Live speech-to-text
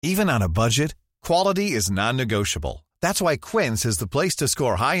Even on a budget, quality is non-negotiable. That's why Quince is the place to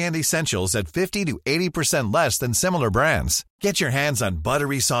score high-end essentials at 50 to 80% less than similar brands. Get your hands on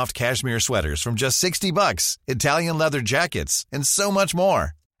buttery soft cashmere sweaters from just $60, Italian leather jackets, and so much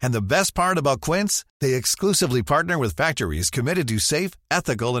more. And the best part about Quince, they exclusively partner with factories committed to safe,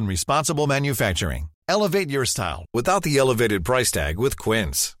 ethical, and responsible manufacturing. Elevate your style without the elevated price tag with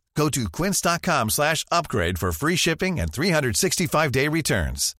Quince. Go to quince.com/upgrade for free shipping and 365-day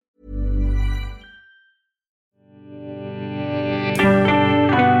returns.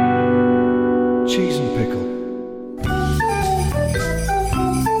 Cheese and pickle.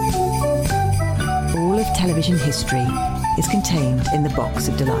 All of television history is contained in the Box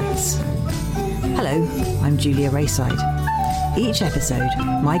of Delights. Hello, I'm Julia Rayside. Each episode,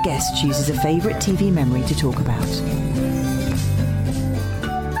 my guest chooses a favourite TV memory to talk about.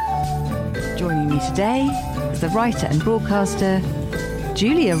 Joining me today is the writer and broadcaster,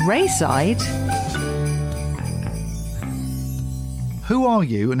 Julia Rayside. Who are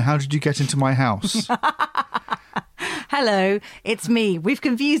you and how did you get into my house? Hello, it's me. We've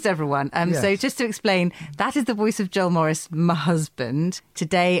confused everyone. Yes. So just to explain, that is the voice of Joel Morris, my husband.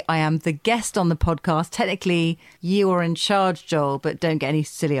 Today, I am the guest on the podcast. Technically, you are in charge, Joel, but don't get any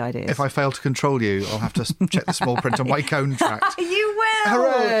silly ideas. If I fail to control you, I'll have to check the small print on my contract. You will!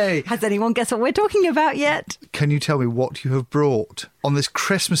 Hooray! Has anyone guessed what we're talking about yet? Can you tell me what you have brought on this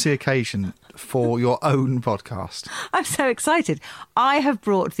Christmassy occasion for your own podcast? I'm so excited. I have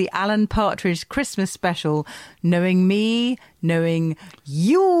brought the Alan Partridge Christmas special, Knowing Me, Knowing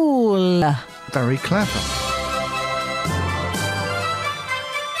Yule. Very clever.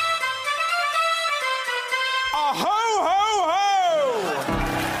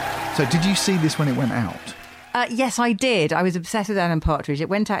 So did you see this when it went out? Yes, I did. I was obsessed with Alan Partridge. It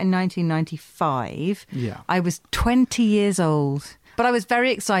went out in 1995. Yeah. I was 20 years old. But I was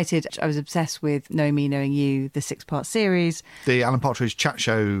very excited. I was obsessed with Knowing Me, Knowing You, the 6-part series. The Alan Partridge chat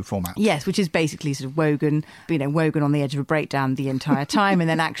show format. Yes, which is basically sort of Wogan, Wogan on the edge of a breakdown the entire time and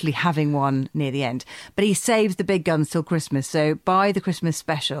then actually having one near the end. But he saves the big guns till Christmas. So by the Christmas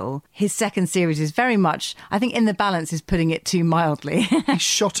special, his second series is very much, I think in the balance is putting it too mildly. He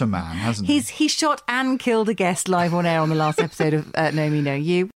shot a man, hasn't he? He shot and killed a guest live on air on the last episode of Knowing Me, Knowing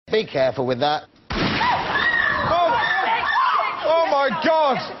You. Be careful with that. Oh my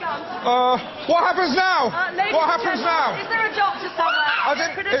God! What happens now? What happens now? Is there a doctor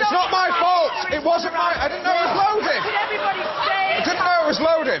somewhere? It's not my fault. It wasn't my. I didn't know it was loaded. Could everybody stay? I didn't know it was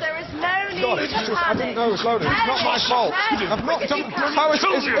loaded. There is no need God, to I didn't know it was loaded. It's not my fault. I've not done. How is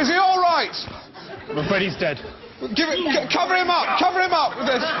he all right? I'm afraid he's dead. Cover him up. Cover him up with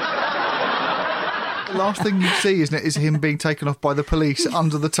this. The last thing you see, isn't it, is him being taken off by the police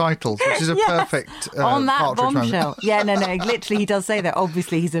under the titles, which is a perfect on that Partridge bombshell. moment. Yeah, no, literally he does say that.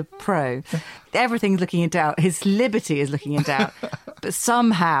 Obviously he's a pro. Everything's looking in doubt. His liberty is looking in doubt. But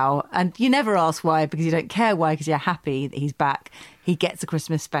somehow, and you never ask why because you don't care why because you're happy that he's back, he gets a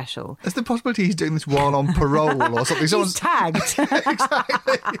Christmas special. There's the possibility he's doing this while on parole or something. He's tagged.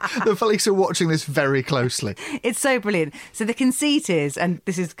 Exactly. The police are watching this very closely. It's so brilliant. So the conceit is, and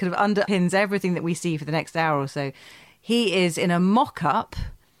this is kind of underpins everything that we see for the next hour or so, he is in a mock-up,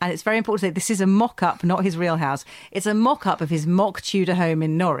 and it's very important to say this is a mock-up, not his real house. It's a mock-up of his mock Tudor home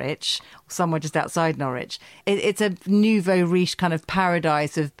in Norwich, somewhere just outside Norwich. It's a nouveau riche kind of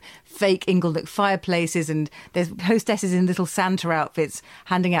paradise of fake Inglenook fireplaces, and there's hostesses in little Santa outfits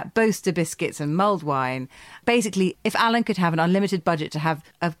handing out Boaster biscuits and mulled wine. Basically, if Alan could have an unlimited budget to have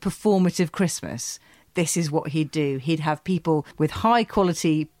a performative Christmas, this is what he'd do. He'd have people with high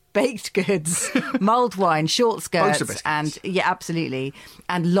quality baked goods, mulled wine, short skirts, and yeah, absolutely,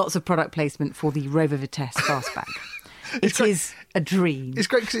 and lots of product placement for the Rover Vitesse fastback. It is a dream. It's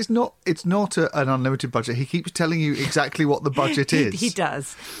great because it's not an unlimited budget. He keeps telling you exactly what the budget is. He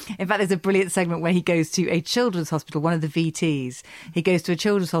does. In fact, there's a brilliant segment where he goes to a children's hospital, one of the VTs. He goes to a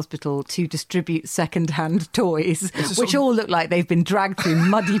children's hospital to distribute second-hand toys, which all look like they've been dragged through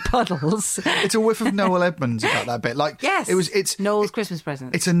muddy puddles. It's a whiff of Noel Edmonds about that bit. Like, yes, it's Noel's Christmas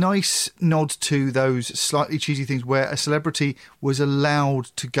present. It's a nice nod to those slightly cheesy things where a celebrity was allowed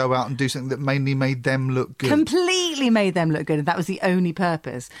to go out and do something that mainly made them look good. Completely made them look good, and that was the only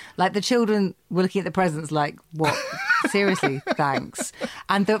purpose. Like, the children were looking at the presents like, what? Seriously, thanks.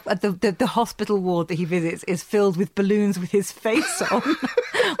 And the hospital ward that he visits is filled with balloons with his face on,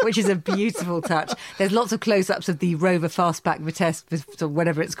 which is a beautiful touch. There's lots of close-ups of the Rover Fastback Vitesse, or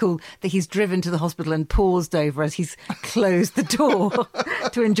whatever it's called, that he's driven to the hospital and paused over as he's closed the door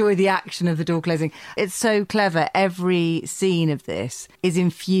to enjoy the action of the door closing. It's so clever. Every scene of this is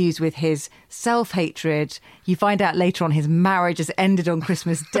infused with his self-hatred. You find out later on his marriage has ended on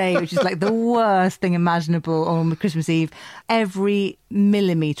Christmas Day, which is like the worst thing imaginable, on Christmas Eve. Every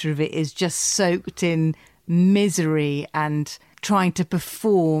millimetre of it is just soaked in misery and trying to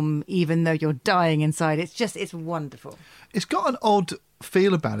perform even though you're dying inside. It's wonderful. It's got an odd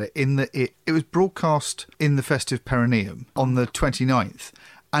feel about it in that it was broadcast in the festive perineum on the 29th,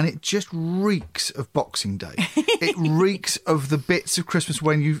 and it just reeks of Boxing Day. It reeks of the bits of Christmas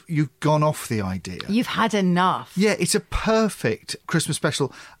when you've gone off the idea. You've had enough. Yeah, it's a perfect Christmas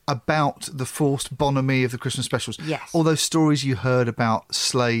special about the forced bonhomie of the Christmas specials. Yes. All those stories you heard about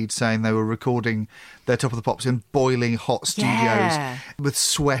Slade saying they were recording their Top of the Pops in boiling hot studios with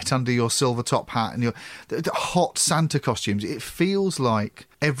sweat under your silver top hat and your the hot Santa costumes. It feels like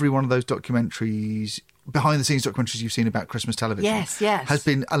every one of those documentaries, behind-the-scenes documentaries you've seen about Christmas television, yes, has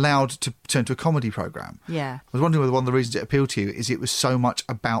been allowed to turn to a comedy programme. Yeah. I was wondering whether one of the reasons it appealed to you is it was so much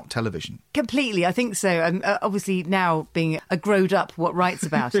about television. Completely, I think so. And obviously now being a growed-up what writes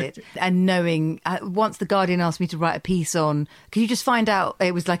about it and knowing, once The Guardian asked me to write a piece on, can you just find out,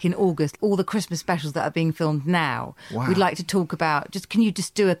 it was like in August, all the Christmas specials that are being filmed now. Wow. We'd like to talk about, can you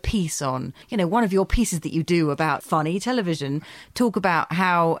just do a piece on, one of your pieces that you do about funny television, talk about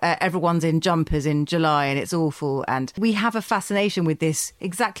how everyone's in jumpers in July and it's awful. And we have a fascination with this,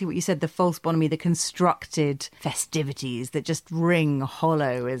 exactly what you said, the false bonhomie, the constructed festivities that just ring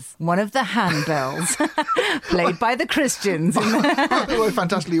hollow as one of the handbells played by the Christians. A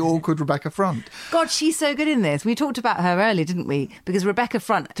fantastically awkward Rebecca Front. God, she's so good in this. We talked about her earlier, didn't we? Because Rebecca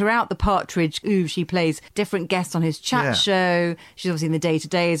Front, throughout the Partridge Oeuvre, she plays different guests on his chat show. She's obviously in the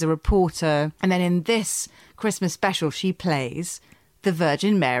day-to-day as a reporter. And then in this Christmas special, she plays the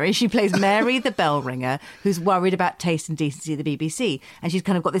Virgin Mary. She plays Mary the bell ringer, who's worried about taste and decency at the BBC. And she's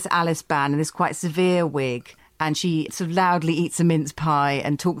kind of got this Alice band and this quite severe wig. And she sort of loudly eats a mince pie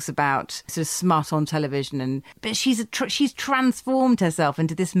and talks about sort of smut on television. But she's transformed herself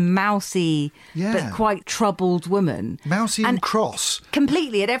into this mousy but quite troubled woman. Mousy and cross.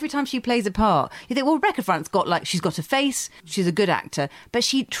 Completely. And every time she plays a part, you think, well, Rebecca Front's got she's got a face, she's a good actor, but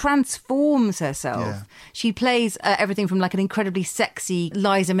she transforms herself. Yeah. She plays everything from like an incredibly sexy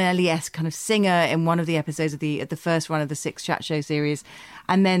Liza Minnelli-esque kind of singer in one of the episodes of the first run of the 6 chat show series.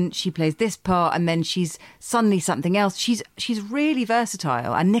 And then she plays this part, and then she's suddenly something else. She's really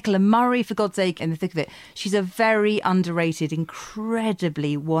versatile. And Nicola Murray, for God's sake, in the thick of it, she's a very underrated,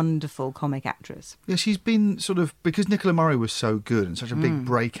 incredibly wonderful comic actress. Yeah, she's been sort of, because Nicola Murray was so good and such a big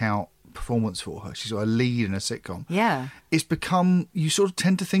breakout performance for her. She's got a lead in a sitcom. Yeah. It's become, you sort of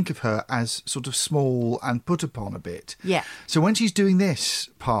tend to think of her as sort of small and put upon a bit. Yeah. So when she's doing this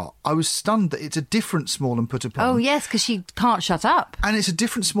part, I was stunned that it's a different small and put upon. Oh, yes, because she can't shut up. And it's a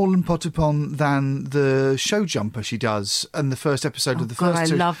different small and put upon than the show jumper she does in the first episode of the first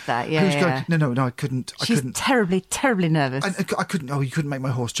series. I love that. Yeah, Who's yeah. Going, no, I couldn't. She's terribly, terribly nervous. I couldn't. Oh, you couldn't make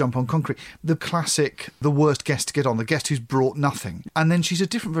my horse jump on concrete. The classic, the worst guest to get on, the guest who's brought nothing. And then she's a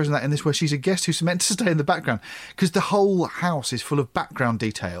different version of that in this, where she's a guest who's meant to stay in the background because the whole house is full of background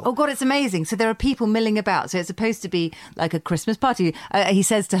detail. Oh, God, it's amazing. So there are people milling about. So it's supposed to be like a Christmas party. He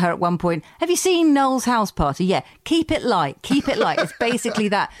says to her at one point, have you seen Noel's house party? Yeah, keep it light, keep it light. It's basically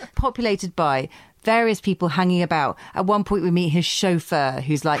that, populated by various people hanging about. At one point we meet his chauffeur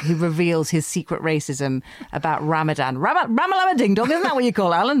who reveals his secret racism about Ramadan. Ramalama ding dong, isn't that what you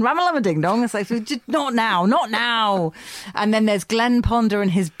call Alan? Ramalama ding dong. It's like, not now. And then there's Glenn Ponder and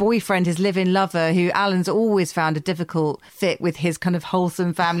his boyfriend, his live-in lover, who Alan's always found a difficult fit with his kind of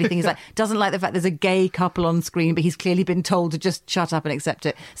wholesome family thing. He's like, doesn't like the fact there's a gay couple on screen, but he's clearly been told to just shut up and accept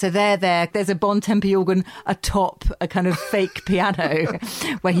it. So they're there. There's a Bon Tempi organ atop a kind of fake piano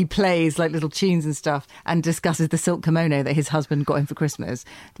where he plays like little tunes and stuff and discusses the silk kimono that his husband got him for Christmas,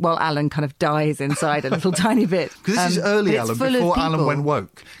 while Alan kind of dies inside a little tiny bit. Because this is early Alan, before Alan went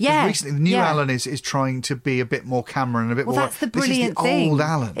woke. Yeah. Recently, the new Alan is trying to be a bit more Cameron, a bit more... Well, that's the brilliant this is the thing. old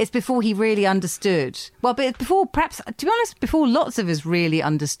Alan. It's before he really understood. Well, but before, perhaps, to be honest, before lots of us really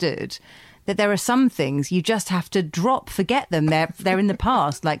understood that there are some things you just have to drop, forget them. They're in the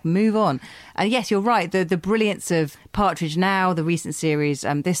past, like move on. And yes, you're right. The brilliance of Partridge Now, the recent series,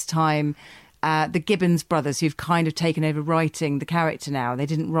 this time... the Gibbons brothers, who've kind of taken over writing the character now. They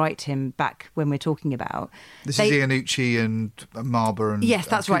didn't write him back when we're talking about. This is Iannucci and Marber and... Yes,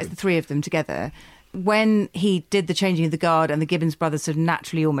 that's right. It's the three of them together. When he did the Changing of the Guard, and the Gibbons brothers sort of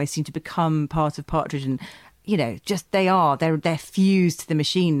naturally almost seem to become part of Partridge, and they're fused to the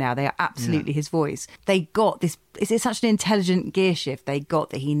machine now. They are absolutely his voice. They got this. It's such an intelligent gear shift they got,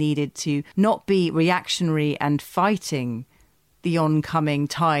 that he needed to not be reactionary and fighting the oncoming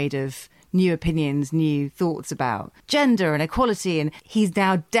tide of new opinions, new thoughts about gender and equality. And he's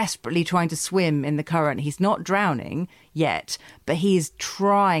now desperately trying to swim in the current. He's not drowning yet, but he's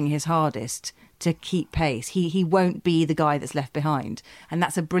trying his hardest to keep pace. He won't be the guy that's left behind. And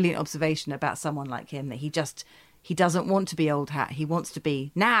that's a brilliant observation about someone like him, that he doesn't want to be old hat. He wants to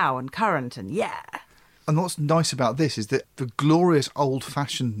be now and current and And what's nice about this is that the glorious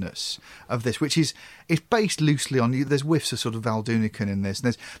old-fashionedness of this, which is based loosely on, there's whiffs of sort of Val Doonican in this,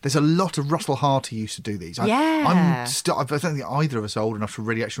 and there's a lot of Russell Harty used to do these. I don't think either of us are old enough to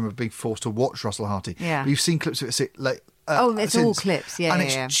really actually remember being forced to watch Russell Harty. Yeah. But you've seen clips of it. It's all clips, And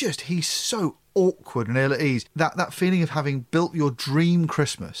it's just, he's so awkward and ill at ease. That feeling of having built your dream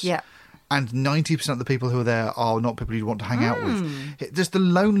Christmas. Yeah. And 90% of the people who are there are not people you'd want to hang out with. Just the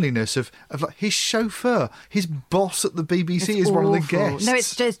loneliness of like his chauffeur, his boss at the BBC is one of the guests. No,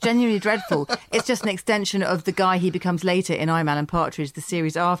 it's just genuinely dreadful. It's just an extension of the guy he becomes later in I'm Alan Partridge, the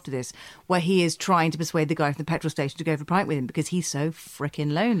series after this, where he is trying to persuade the guy from the petrol station to go for a pint with him because he's so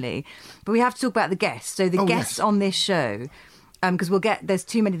frickin' lonely. But we have to talk about the guests. So the guests on this show, because there's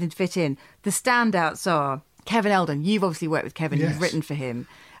too many of them to fit in. The standouts are Kevin Eldon. You've obviously worked with Kevin. Yes. You've written for him.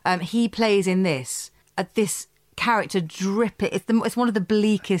 He plays in this character dripping. It's one of the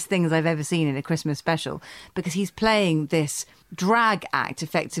bleakest things I've ever seen in a Christmas special, because he's playing this drag act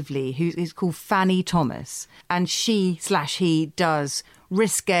effectively who's called Fanny Thomas, and she/he does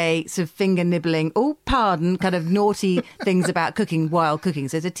risque sort of finger nibbling, kind of naughty things about cooking while cooking.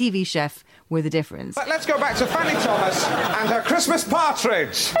 So it's a TV chef with a difference. Let's go back to Fanny Thomas and her Christmas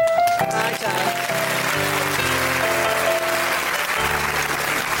partridge.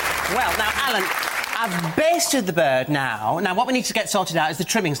 Well, now, Alan, I've basted the bird now. Now, what we need to get sorted out is the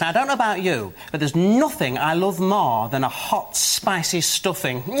trimmings. Now, I don't know about you, but there's nothing I love more than a hot, spicy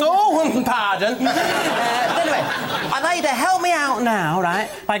stuffing. Oh, pardon. Anyway, I'd like you to help me out now, right,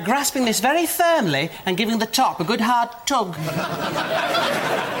 by grasping this very firmly and giving the top a good hard tug.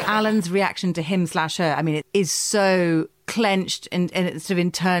 Alan's reaction to him/her, I mean, it is so clenched and sort of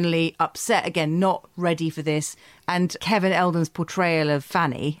internally upset, again, not ready for this. And Kevin Eldon's portrayal of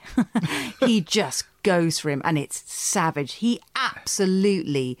Fanny, he just goes for him, and it's savage. He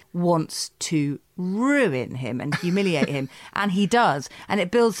absolutely wants to ruin him and humiliate him, and he does. And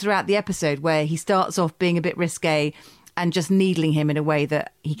it builds throughout the episode, where he starts off being a bit risque and just needling him in a way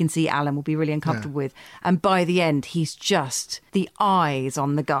that he can see Alan will be really uncomfortable with. And by the end, he's just the eyes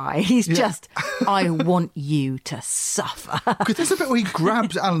on the guy. He's just, I want you to suffer. Because there's a bit where he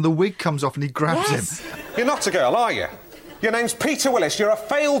grabs Alan, the wig comes off and he grabs him. You're not a girl, are you? Your name's Peter Willis. You're a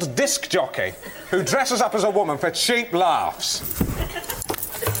failed disc jockey who dresses up as a woman for cheap laughs.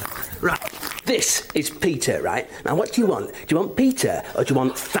 Right, this is Peter, right? Now, what do you want? Do you want Peter or do you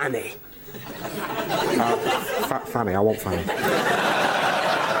want Fanny? Fanny, I want Fanny.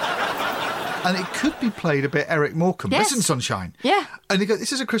 And it could be played a bit Eric Morecambe. Yes. Listen, Sunshine. Yeah. And you go,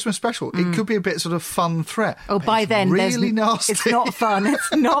 this is a Christmas special. It could be a bit sort of fun threat. Oh, but by it's then, really nasty. It's not fun.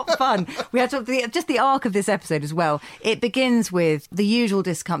 It's not fun. We have to just the arc of this episode as well. It begins with the usual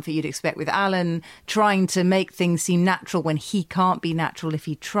discomfort you'd expect, with Alan trying to make things seem natural when he can't be natural if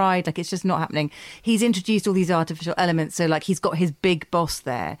he tried. Like, it's just not happening. He's introduced all these artificial elements. So, like, he's got his big boss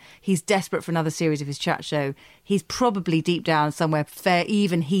there. He's desperate for another series of his chat show. He's probably deep down somewhere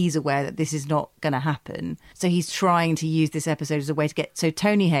even he's aware that this is not going to happen. So he's trying to use this episode as a way to get... So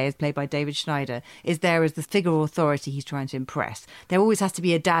Tony Hayers, played by David Schneider, is there as the figure of authority he's trying to impress. There always has to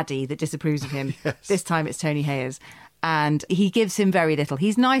be a daddy that disapproves of him. Yes. This time it's Tony Hayers. And he gives him very little.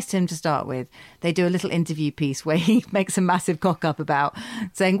 He's nice to him to start with. They do a little interview piece where he makes a massive cock up about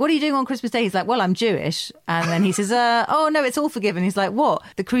saying, what are you doing on Christmas Day? He's like, well, I'm Jewish. And then he says, oh, no, it's all forgiven. He's like, what?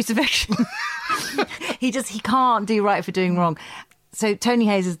 The crucifixion? He can't do right for doing wrong. So Tony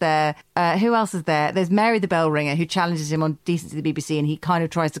Hayes is there. Who else is there? There's Mary the Bell Ringer, who challenges him on Decency the BBC, and he kind of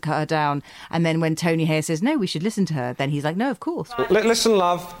tries to cut her down. And then when Tony Hayes says, no, we should listen to her, then he's like, no, of course. Listen,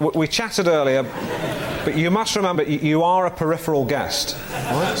 love, we chatted earlier, but you must remember you are a peripheral guest.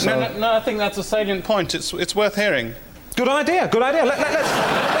 Right? So... No, I think that's a salient point. It's worth hearing. Good idea.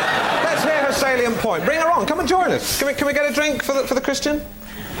 Let's hear her salient point. Bring her on. Come and join us. Can we get a drink for the Christian?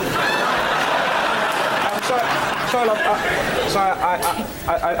 Sorry, love.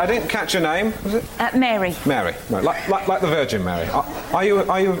 I didn't catch your name. Was it? Mary. Mary. Right, like the Virgin Mary. Are you?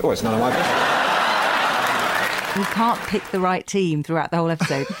 Oh, it's none of my business. He can't pick the right team throughout the whole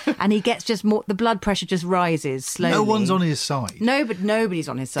episode, and he gets just more. The blood pressure just rises slowly. No one's on his side. No, but nobody's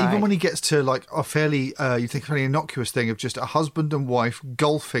on his side. Even when he gets to like a fairly, you think, fairly innocuous thing of just a husband and wife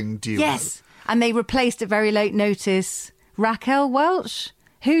golfing duo. Yes, and they replaced at very late notice Raquel Welch,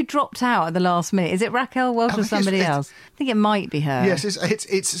 Who dropped out at the last minute? Is it Raquel Welch or somebody else? I think it might be her. Yes,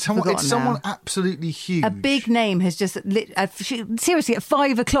 it's someone absolutely huge. A big name has just seriously at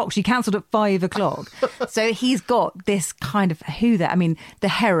 5 o'clock. She cancelled at 5 o'clock. So he's got this kind of the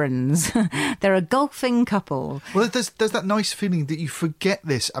Herons. They're a golfing couple. Well, there's that nice feeling that you forget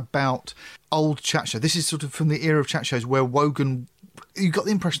this about old chat show. This is sort of from the era of chat shows where Wogan. You got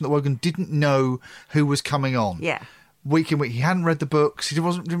the impression that Wogan didn't know who was coming on. Yeah. Week in week, he hadn't read the books. He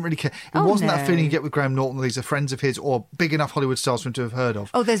didn't really care. It wasn't that feeling you get with Graham Norton. These are friends of his or big enough Hollywood stars for him to have heard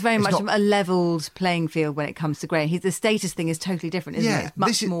of. Oh, there's very much a levelled playing field when it comes to Graham. The status thing is totally different, isn't it? It's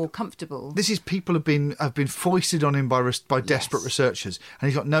much more comfortable. This is people have been foisted on him by desperate researchers, and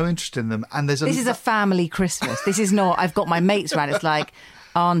he's got no interest in them. And this is a family Christmas. This is not. I've got my mates around. It's like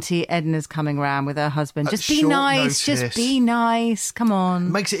Auntie Edna's coming around with her husband. Just be nice. Notice. Just be nice. Come on.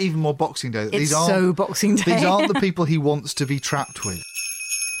 Makes it even more Boxing Day. It's so Boxing Day. These aren't the people he wants to be trapped with.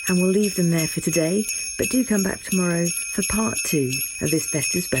 And we'll leave them there for today, but do come back tomorrow for part 2 of this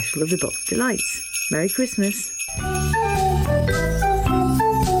festive special of the Box Delights. Merry Christmas.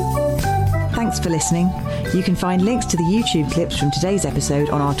 Thanks for listening. You can find links to the YouTube clips from today's episode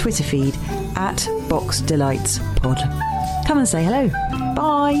on our Twitter feed @BoxDelightsPod. Come and say hello.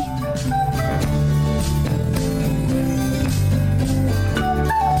 Bye.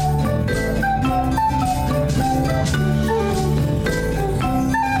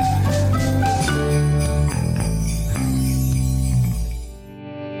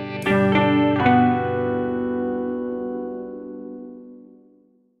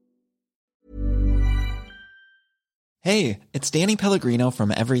 Hey, it's Danny Pellegrino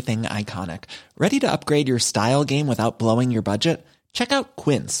from Everything Iconic. Ready to upgrade your style game without blowing your budget? Check out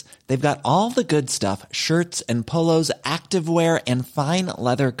Quince. They've got all the good stuff, shirts and polos, activewear, and fine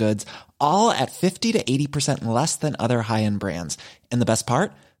leather goods, all at 50 to 80% less than other high-end brands. And the best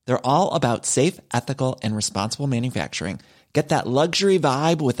part? They're all about safe, ethical, and responsible manufacturing. Get that luxury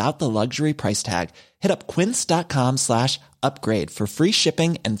vibe without the luxury price tag. Hit up quince.com/upgrade for free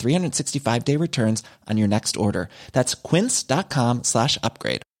shipping and 365-day returns on your next order. That's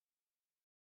quince.com/upgrade.